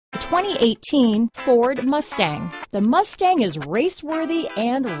2018 Ford Mustang. The Mustang is race-worthy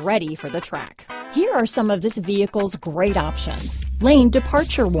and ready for the track. Here are some of this vehicle's great options: lane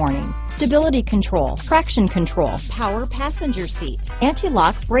departure warning, stability control, traction control, power passenger seat,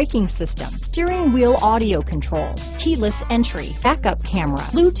 anti-lock braking system, steering wheel audio controls, keyless entry, backup camera,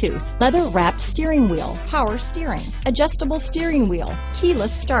 Bluetooth, leather-wrapped steering wheel, power steering, adjustable steering wheel,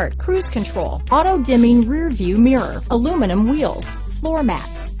 keyless start, cruise control, auto-dimming rear view mirror, aluminum wheels, floor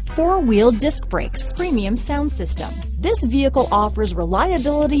mats, four-wheel disc brakes, premium sound system. This vehicle offers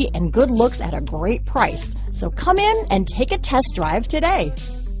reliability and good looks at a great price. So come in and take a test drive today.